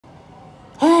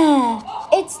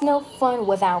It's no fun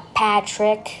without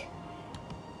Patrick.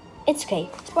 It's okay,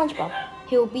 SpongeBob.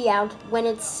 He'll be out when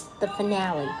it's the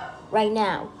finale. Right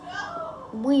now,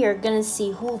 we are gonna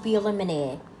see who will be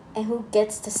eliminated and who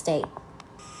gets to stay.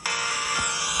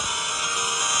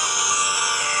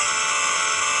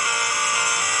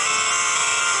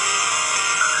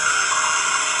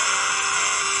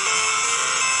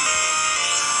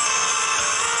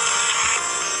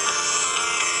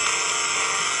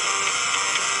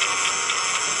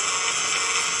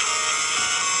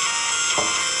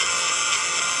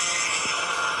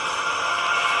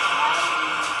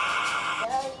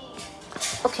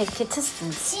 Okay,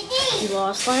 contestants, you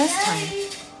lost last time.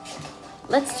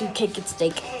 Let's do cake and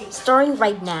steak, starting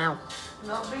right now.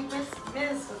 No big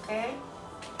miss, okay?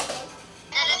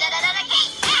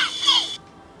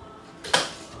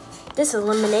 This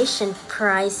elimination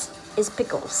prize is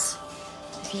pickles.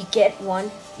 If you get one,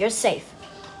 you're safe.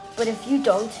 But if you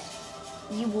don't,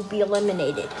 you will be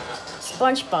eliminated.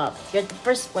 SpongeBob, you're the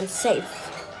first one safe.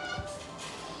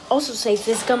 Also safe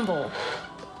is Gumball.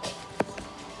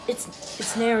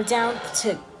 It's narrowed down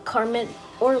to Carmen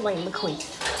or Lightning McQueen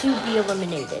to be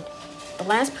eliminated. The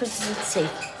last person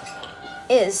safe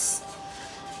is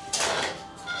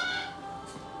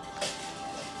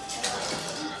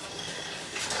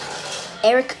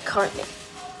Eric Cartman.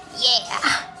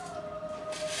 Yeah.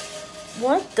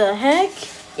 What the heck?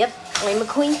 Yep, Lightning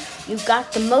McQueen, you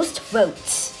got the most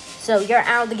votes, so you're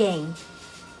out of the game.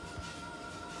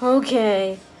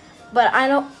 Okay, but I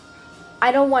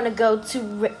don't want to go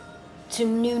to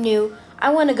New. I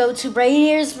want to go to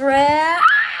Raiders Red.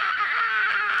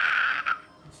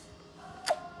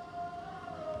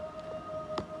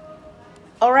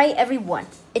 All right, everyone.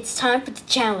 It's time for the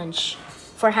challenge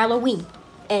for Halloween,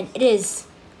 and it is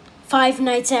Five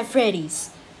Nights at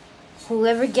Freddy's.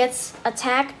 Whoever gets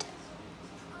attacked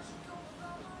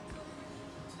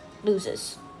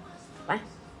loses.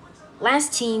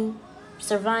 Last team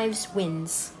survives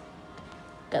wins.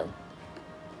 Go.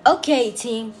 Okay,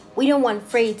 team. We don't want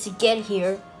Freddy to get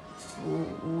here.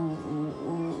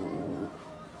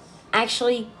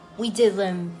 Actually, we did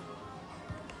them.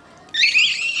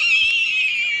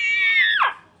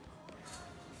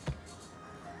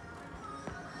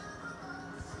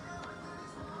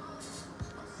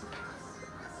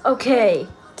 Okay,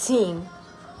 team.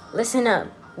 Listen up.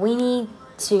 We need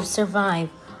to survive.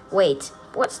 Wait,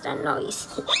 what's that noise?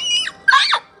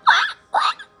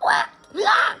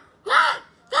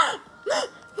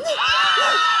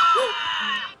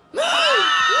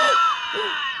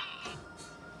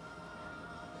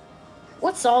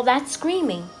 What's all that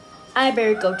screaming? I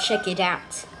better go check it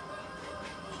out.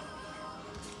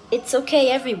 It's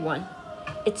okay, everyone.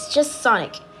 It's just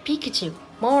Sonic, Pikachu,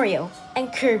 Mario,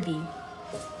 and Kirby.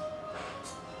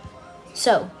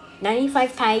 So,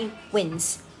 95 Pi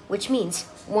wins, which means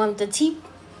one of the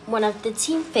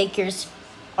team fakers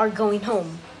are going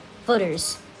home.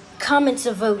 Voters, comment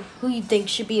to vote who you think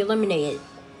should be eliminated.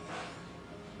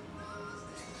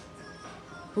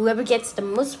 Whoever gets the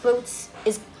most votes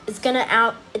is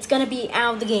gonna be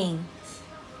out of the game.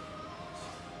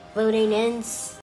 Voting ends